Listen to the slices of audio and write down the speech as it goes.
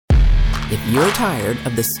If you're tired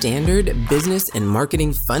of the standard business and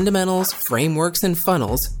marketing fundamentals, frameworks, and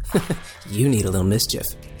funnels, you need a little mischief.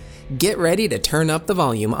 Get ready to turn up the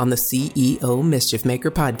volume on the CEO Mischief Maker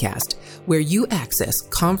podcast, where you access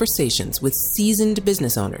conversations with seasoned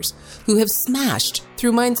business owners who have smashed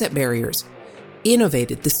through mindset barriers,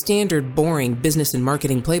 innovated the standard boring business and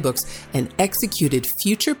marketing playbooks, and executed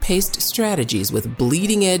future-paced strategies with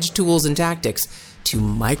bleeding-edge tools and tactics to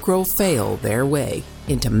micro-fail their way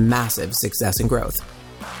into massive success and growth.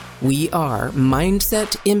 We are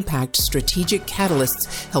Mindset Impact Strategic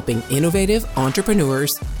Catalysts helping innovative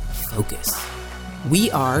entrepreneurs focus.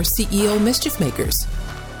 We are CEO Mischief Makers.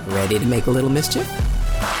 Ready to make a little mischief?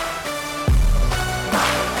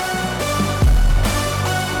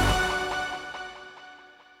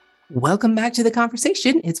 Welcome back to the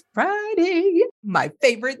conversation. It's Friday, my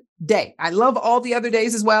favorite day. I love all the other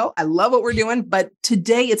days as well. I love what we're doing, but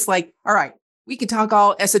today it's like, all right, we can talk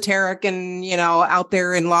all esoteric and, out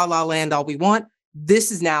there in la la land all we want.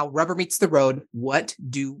 This is now rubber meets the road. What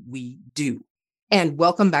do we do? And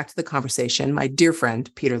welcome back to the conversation, my dear friend,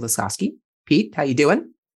 Peter Lisoskie. Pete, how you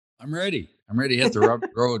doing? I'm ready. I'm ready to hit the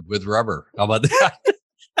road with rubber. How about that?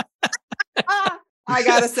 I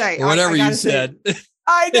gotta say, or whatever you said.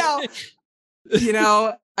 I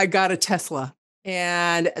know. I got a Tesla,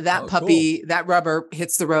 and that puppy, cool. That rubber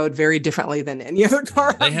hits the road very differently than any other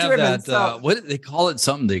car They I've have driven. that, So, what they call it,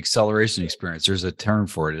 something, the acceleration experience. There's a term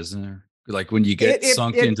for it, isn't there? Like when you get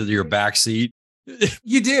sunk into your back seat.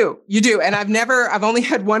 You do. And I've only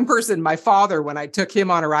had one person, my father, when I took him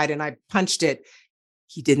on a ride and I punched it,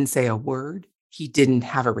 he didn't say a word. He didn't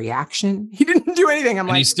have a reaction. He didn't do anything. I'm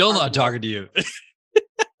like, he's still not talking to you.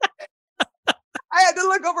 I had to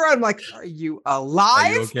look over. I'm like, are you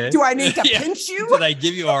alive? Are you okay? Do I need to pinch you? Did I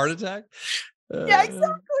give you a heart attack? Yeah,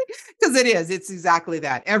 exactly. Because it's exactly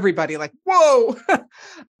that. Everybody like, whoa.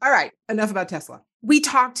 All right. Enough about Tesla. We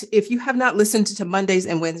talked, if you have not listened to Mondays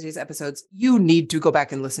and Wednesdays episodes, you need to go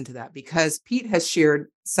back and listen to that because Pete has shared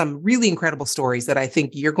some really incredible stories that I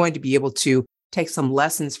think you're going to be able to take some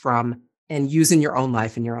lessons from and use in your own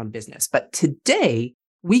life and your own business. But today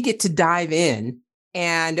we get to dive in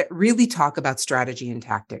and really talk about strategy and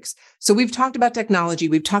tactics. So we've talked about technology,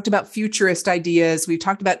 we've talked about futurist ideas, we've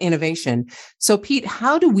talked about innovation. So Pete,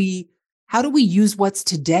 how do we use what's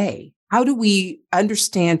today? How do we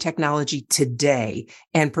understand technology today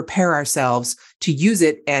and prepare ourselves to use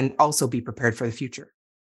it and also be prepared for the future?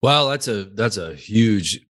 Well, that's a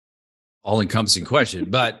huge, all-encompassing question.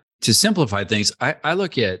 But to simplify things, I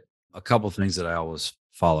look at a couple of things that I always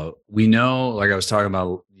follow. We know, like I was talking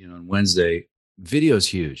about, on Wednesday, video is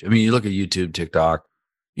huge. I mean, you look at YouTube, TikTok,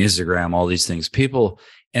 Instagram, all these things. People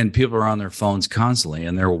are on their phones constantly,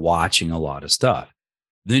 and they're watching a lot of stuff.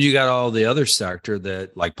 Then you got all the other sector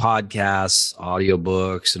that like podcasts,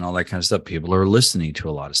 audiobooks, and all that kind of stuff. People are listening to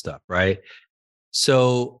a lot of stuff, right?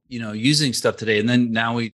 So, using stuff today. And then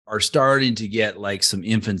now we are starting to get like some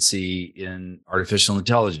infancy in artificial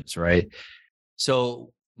intelligence, right?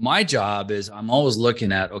 So my job is I'm always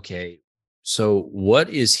looking at, okay, so what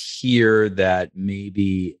is here that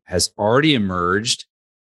maybe has already emerged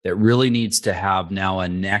that really needs to have now a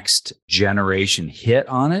next generation hit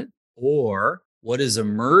on it? Or what is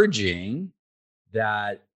emerging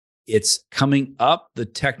that it's coming up the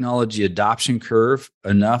technology adoption curve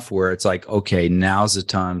enough where it's like, okay, now's the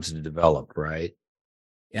time to develop, right?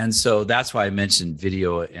 And so that's why I mentioned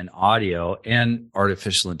video and audio and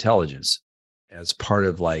artificial intelligence as part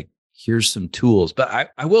of like, here's some tools. But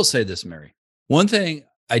I will say this, Mary. One thing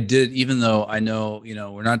I did, even though I know,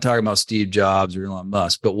 we're not talking about Steve Jobs or Elon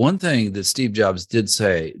Musk, but one thing that Steve Jobs did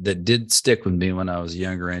say that did stick with me when I was a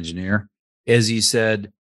younger engineer is he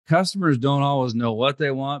said, customers don't always know what they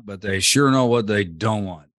want, but they sure know what they don't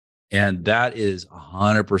want. And that is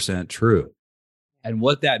 100% true. And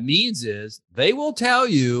what that means is they will tell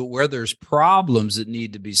you where there's problems that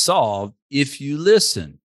need to be solved if you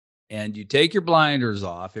listen and you take your blinders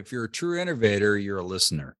off. If you're a true innovator, you're a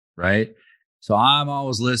listener, right? So I'm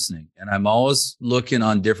always listening and I'm always looking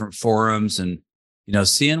on different forums and,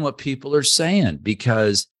 seeing what people are saying,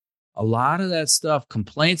 because a lot of that stuff,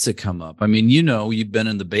 complaints that come up. I mean, you've been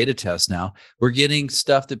in the beta test now. We're getting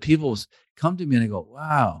stuff that people come to me and they go,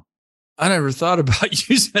 wow, I never thought about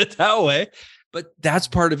using it that way. But that's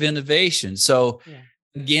part of innovation. So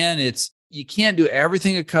again, you can't do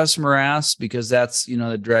everything a customer asks because that's,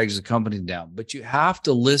 that drags the company down. But you have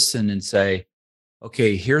to listen and say,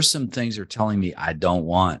 okay, here's some things they're telling me I don't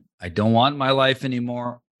want. I don't want my life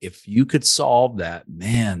anymore. If you could solve that,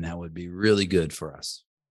 man, that would be really good for us.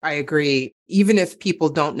 I agree. Even if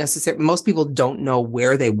most people don't know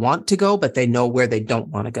where they want to go, but they know where they don't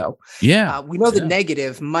want to go. Yeah. We know the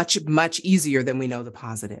negative much, much easier than we know the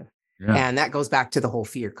positive. Yeah. And that goes back to the whole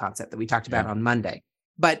fear concept that we talked about Yeah. on Monday.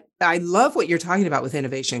 But I love what you're talking about with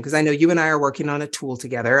innovation, because I know you and I are working on a tool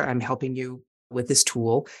together. I'm helping you with this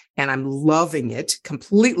tool and I'm loving it,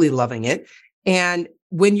 completely loving it. And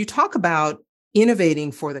when you talk about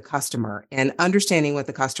innovating for the customer and understanding what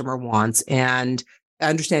the customer wants and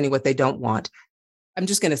understanding what they don't want, I'm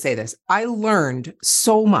just going to say this. I learned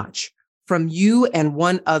so much from you and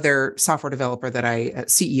one other software developer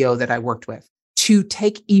CEO that I worked with, to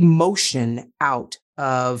take emotion out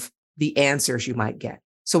of the answers you might get.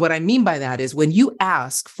 So what I mean by that is when you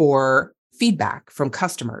ask for feedback from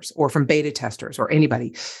customers or from beta testers or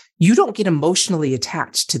anybody, you don't get emotionally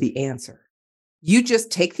attached to the answer. You just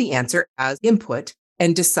take the answer as input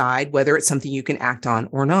and decide whether it's something you can act on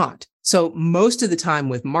or not. So most of the time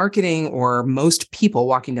with marketing or most people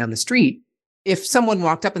walking down the street, if someone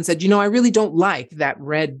walked up and said, I really don't like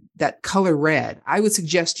that color red, I would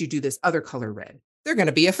suggest you do this other color red. They're going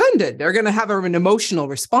to be offended. They're going to have an emotional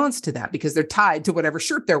response to that because they're tied to whatever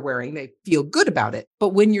shirt they're wearing. They feel good about it. But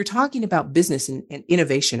when you're talking about business and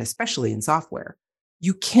innovation, especially in software,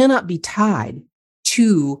 you cannot be tied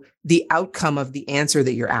to the outcome of the answer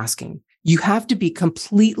that you're asking. You have to be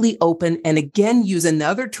completely open and again, use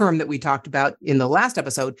another term that we talked about in the last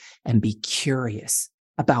episode and be curious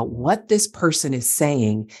about what this person is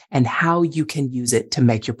saying and how you can use it to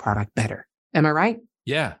make your product better. Am I right?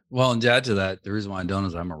 Yeah. Well, and to add to that, the reason why I don't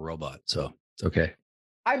is I'm a robot. So it's okay.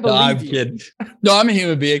 I believe I'm you. kidding. No, I'm a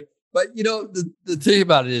human being. But the thing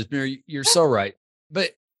about it is, Mary, you're so right.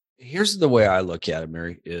 But here's the way I look at it,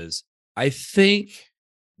 Mary, is I think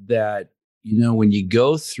that, when you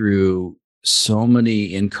go through so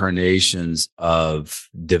many incarnations of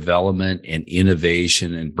development and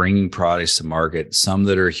innovation and bringing products to market, some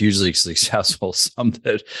that are hugely successful, some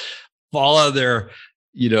that fall out of their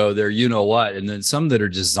what, and then some that are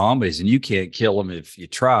just zombies and you can't kill them if you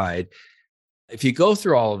tried. If you go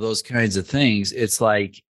through all of those kinds of things, it's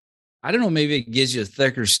like, I don't know, maybe it gives you a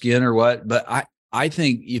thicker skin or what, but I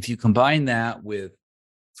think if you combine that with,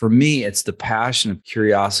 for me, it's the passion of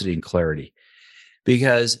curiosity and clarity,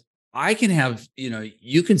 because I can have,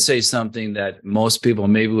 you can say something that most people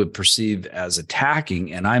maybe would perceive as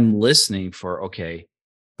attacking, and I'm listening for, okay,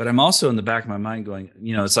 but I'm also in the back of my mind going,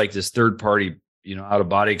 it's like this third party, out of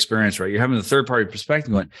body experience, right? You're having the third party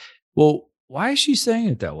perspective going, well, why is she saying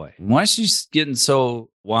it that way? Why is she getting so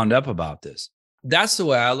wound up about this? That's the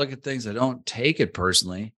way I look at things. I don't take it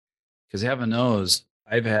personally, because heaven knows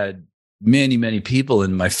I've had many, many people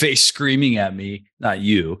in my face screaming at me, not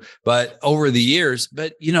you, but over the years.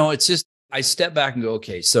 But, it's just, I step back and go,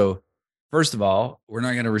 okay, so first of all, we're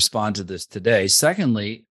not going to respond to this today.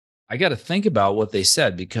 Secondly, I got to think about what they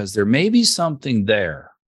said, because there may be something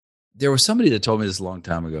there. There was somebody that told me this a long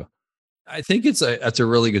time ago. I think that's a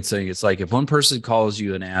really good saying. It's like, if one person calls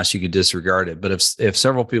you an ass, you can disregard it. But if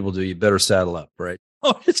several people do, you better saddle up, right?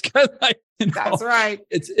 Oh, it's kind of like, That's right.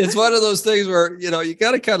 It's one of those things where, you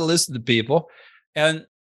got to kind of listen to people. And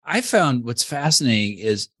I found what's fascinating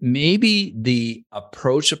is maybe the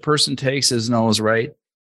approach a person takes isn't always right,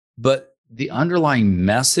 but the underlying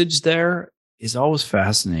message there is always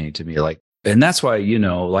fascinating to me. Like, and that's why,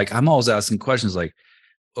 like, I'm always asking questions like,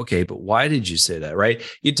 okay, but why did you say that? Right.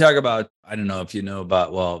 You talk about, I don't know if you know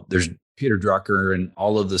about, well, there's Peter Drucker and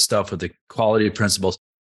all of the stuff with the quality principles.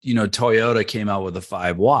 Toyota came out with the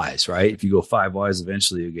 5 whys, right? If you go 5 whys,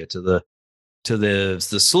 eventually you get to the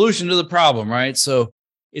solution to the problem, right? So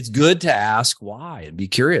it's good to ask why and be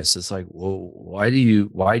curious. It's like, well, why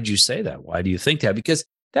did you say that? Why do you think that? Because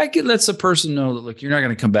that lets the person know that, look, you're not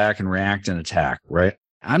going to come back and react and attack, right?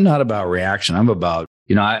 I'm not about reaction. I'm about,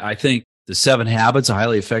 I think The 7 Habits of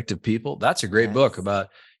Highly Effective People. That's a great book about,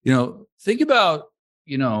 think about,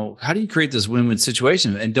 how do you create this win-win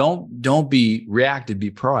situation? And don't be reactive,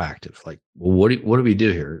 be proactive. Like, well, what do we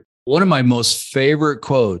do here? One of my most favorite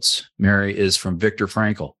quotes, Mary, is from Viktor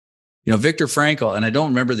Frankl. Viktor Frankl, and I don't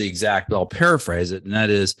remember the exact, but I'll paraphrase it. And that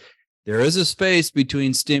is, there is a space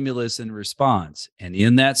between stimulus and response. And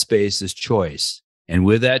in that space is choice. And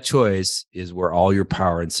with that choice is where all your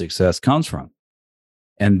power and success comes from.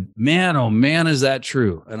 And man, oh man, is that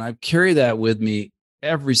true? And I carry that with me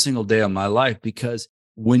every single day of my life, because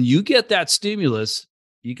when you get that stimulus,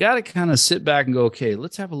 you got to kind of sit back and go, okay,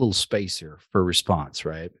 let's have a little space here for response,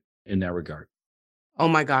 right? In that regard. Oh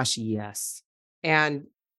my gosh, yes. And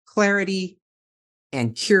clarity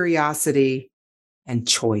and curiosity and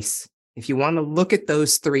choice. if you want to look at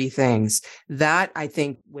those three things, that I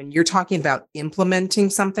think when you're talking about implementing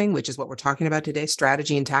something, which is what we're talking about today,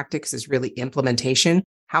 strategy and tactics is really implementation.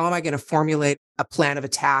 How am I going to formulate a plan of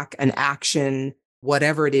attack, an action,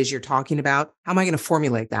 whatever it is you're talking about? How am I going to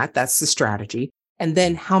formulate that? That's the strategy. And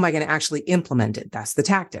then how am I going to actually implement it? That's the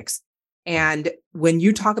tactics. And when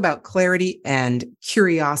you talk about clarity and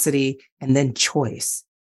curiosity and then choice,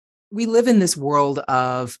 we live in this world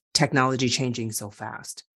of technology changing so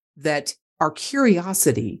fast that our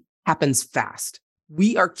curiosity happens fast.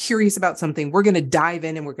 We are curious about something. We're going to dive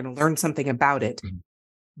in and we're going to learn something about it.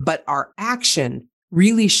 But our action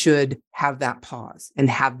really should have that pause and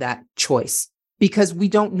have that choice, because we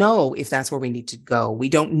don't know if that's where we need to go. We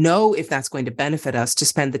don't know if that's going to benefit us to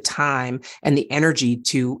spend the time and the energy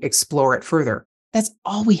to explore it further. That's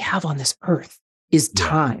all we have on this earth is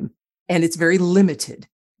time. And it's very limited.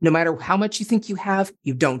 No matter how much you think you have,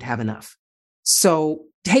 you don't have enough. So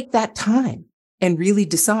take that time and really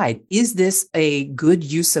decide, is this a good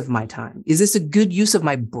use of my time? Is this a good use of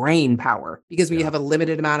my brain power? Because we have a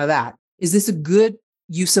limited amount of that. Is this a good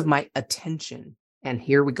use of my attention? And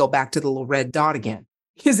here we go back to the little red dot again.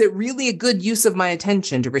 Is it really a good use of my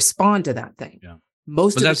attention to respond to that thing? Yeah.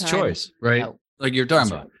 Most but of that's the time, choice, right? No. Like you're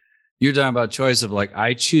talking about. You're talking about choice of like,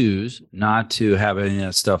 I choose not to have any of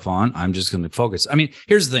that stuff on. I'm just going to focus. I mean,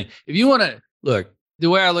 here's the thing. If you want to look, the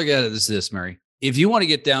way I look at it is this, Mary. If you want to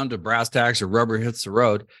get down to brass tacks or rubber hits the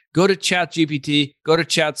road, go to ChatGPT, go to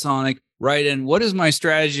ChatSonic, write in, what is my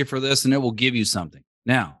strategy for this? And it will give you something.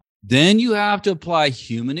 Now, then you have to apply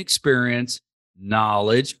human experience,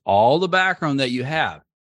 knowledge, all the background that you have.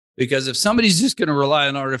 Because if somebody's just going to rely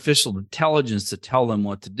on artificial intelligence to tell them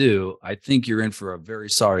what to do, I think you're in for a very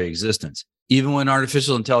sorry existence, even when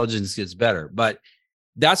artificial intelligence gets better. But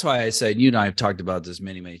that's why I said, you and I have talked about this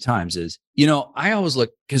many, many times is, I always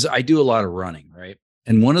look, because I do a lot of running, right?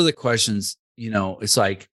 And one of the questions, it's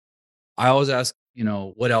like, I always ask,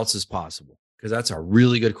 what else is possible? Because that's a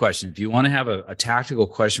really good question. If you want to have a tactical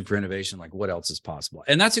question for innovation, like what else is possible?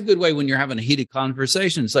 And that's a good way when you're having a heated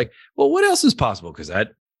conversation. It's like, well, what else is possible? Because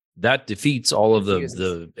that defeats all of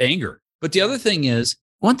the anger. But the other thing is,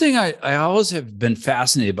 one thing I always have been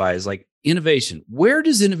fascinated by is like innovation. Where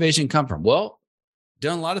does innovation come from? Well,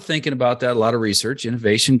 done a lot of thinking about that, a lot of research.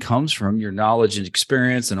 Innovation comes from your knowledge and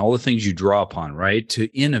experience and all the things you draw upon, right? To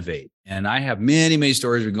innovate. And I have many, many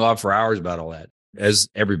stories. We can go on for hours about all that, as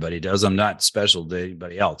everybody does. I'm not special to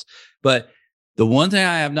anybody else. But the one thing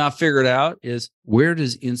I have not figured out is, where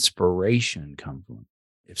does inspiration come from?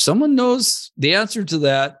 If someone knows the answer to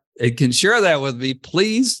that and can share that with me,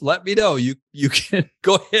 please let me know. You can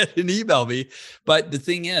go ahead and email me. But the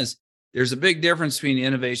thing is, there's a big difference between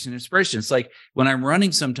innovation and inspiration. It's like when I'm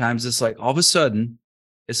running sometimes, it's like all of a sudden,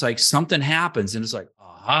 it's like something happens and it's like,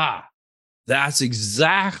 aha, that's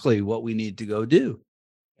exactly what we need to go do.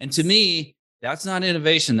 And to me, that's not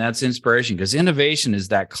innovation, that's inspiration, because innovation is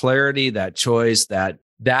that clarity, that choice, that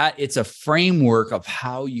it's a framework of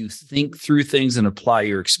how you think through things and apply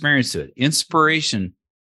your experience to it. Inspiration,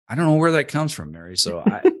 I don't know where that comes from, Mary. So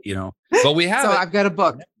but we have So it. I've got a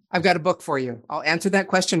book. I've got a book for you. I'll answer that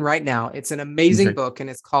question right now. It's an amazing book, and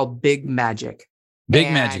it's called Big Magic.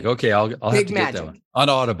 Big Magic. Okay, I'll have to get that one on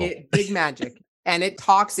Audible. Big Magic, and it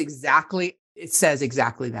says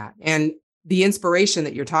exactly that. And the inspiration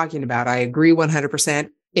that you're talking about, I agree 100%.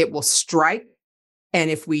 It will strike,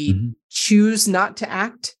 and if we choose not to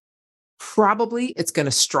act, probably it's going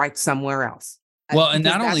to strike somewhere else. Well, and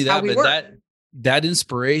not only that, but that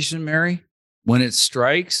inspiration, Mary, when it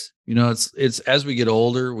strikes, it's as we get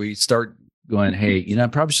older, we start going, hey, I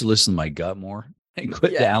probably should listen to my gut more and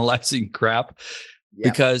quit analyzing crap.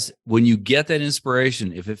 Yep. Because when you get that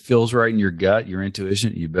inspiration, if it feels right in your gut, your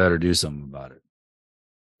intuition, you better do something about it.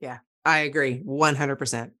 Yeah, I agree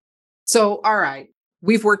 100%. So, all right,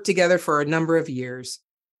 we've worked together for a number of years,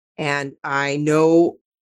 and I know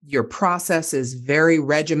your process is very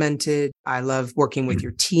regimented. I love working with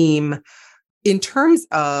your team. In terms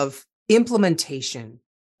of implementation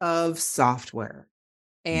of software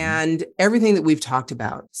and everything that we've talked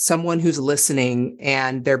about, someone who's listening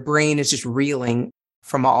and their brain is just reeling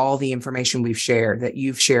from all the information we've shared, that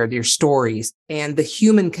you've shared, your stories, and the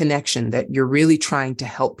human connection that you're really trying to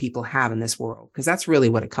help people have in this world, because that's really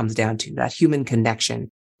what it comes down to, that human connection.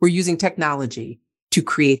 We're using technology to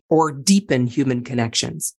create or deepen human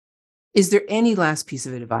connections. Is there any last piece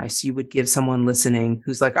of advice you would give someone listening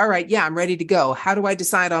who's like, all right, yeah, I'm ready to go. How do I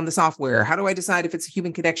decide on the software? How do I decide if it's a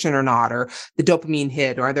human connection or not, or the dopamine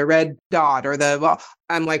hit or the red dot or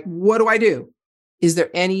I'm like, what do I do? Is there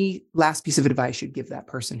any last piece of advice you'd give that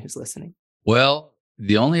person who's listening? Well,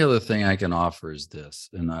 the only other thing I can offer is this,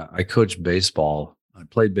 and I coach baseball I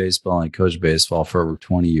played baseball and I coached baseball for over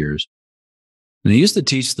 20 years. And I used to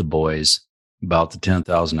teach the boys about the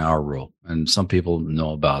 10,000 hour rule. And some people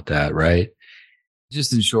know about that, right?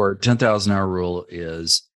 Just in short, 10,000 hour rule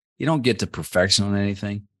is you don't get to perfection on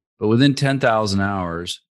anything, but within 10,000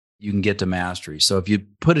 hours, you can get to mastery. So if you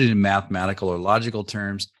put it in mathematical or logical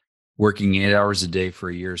terms, working 8 hours a day for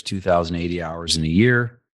a year is 2,080 hours in a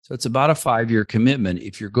year. So it's about a 5-year commitment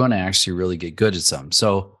if you're going to actually really get good at something.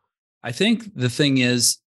 So I think the thing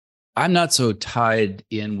is, I'm not so tied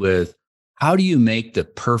in with how do you make the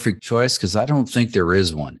perfect choice? Because I don't think there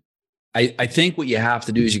is one. I think what you have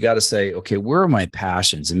to do is you got to say, okay, where are my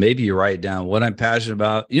passions? And maybe you write down what I'm passionate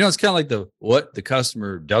about. It's kind of like what the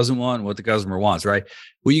customer doesn't want, and what the customer wants, right?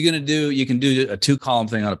 What you're going to do, you can do a 2-column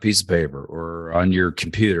thing on a piece of paper or on your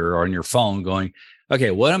computer or on your phone going,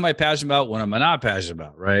 okay, what am I passionate about? What am I not passionate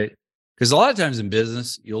about, right? Because a lot of times in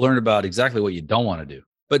business, you'll learn about exactly what you don't want to do.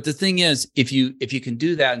 But the thing is, if you can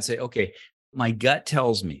do that and say, okay, my gut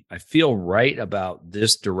tells me I feel right about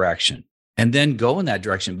this direction, and then go in that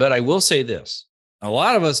direction. But I will say this, a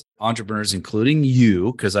lot of us entrepreneurs, including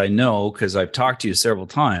you, because I've talked to you several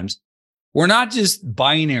times, we're not just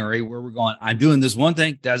binary where we're going, I'm doing this one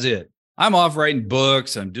thing, that's it. I'm off writing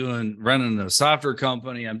books, I'm running a software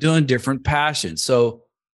company, I'm doing different passions. So,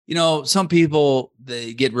 some people,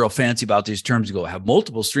 they get real fancy about these terms and go, have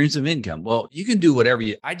multiple streams of income. Well, you can do whatever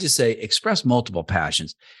I just say, express multiple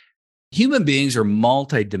passions. Human beings are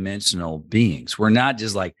multidimensional beings. We're not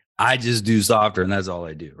just like, I just do software and that's all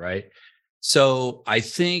I do, right? So I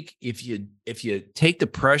think if you take the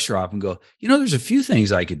pressure off and go, there's a few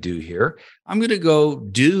things I could do here, I'm going to go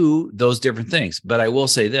do those different things. But I will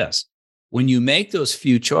say this, when you make those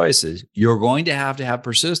few choices, you're going to have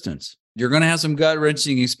persistence. You're going to have some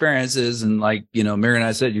gut-wrenching experiences. And like, Mary and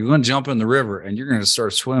I said, you're going to jump in the river and you're going to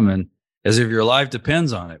start swimming as if your life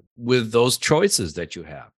depends on it with those choices that you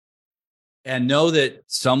have. And know that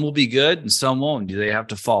some will be good and some won't. They have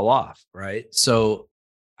to fall off, right? So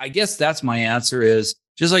I guess that's my answer is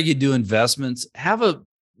just like you do investments, have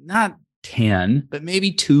not 10, but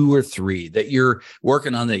maybe 2 or 3 that you're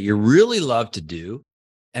working on that you really love to do,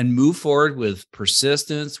 and move forward with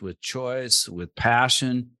persistence, with choice, with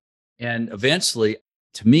passion. And eventually,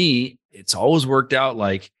 to me, it's always worked out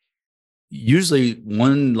like usually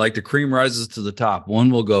one, like the cream rises to the top,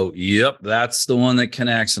 one will go, yep, that's the one that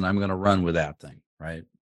connects, and I'm going to run with that thing, right?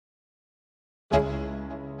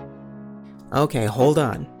 Okay, hold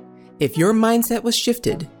on. If your mindset was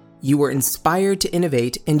shifted, you were inspired to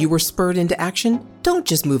innovate, and you were spurred into action, don't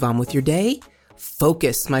just move on with your day.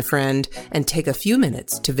 Focus, my friend, and take a few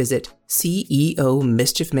minutes to visit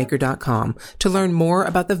CEOmischiefmaker.com to learn more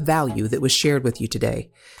about the value that was shared with you today.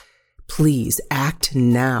 Please act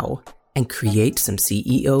now and create some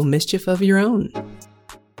CEO mischief of your own.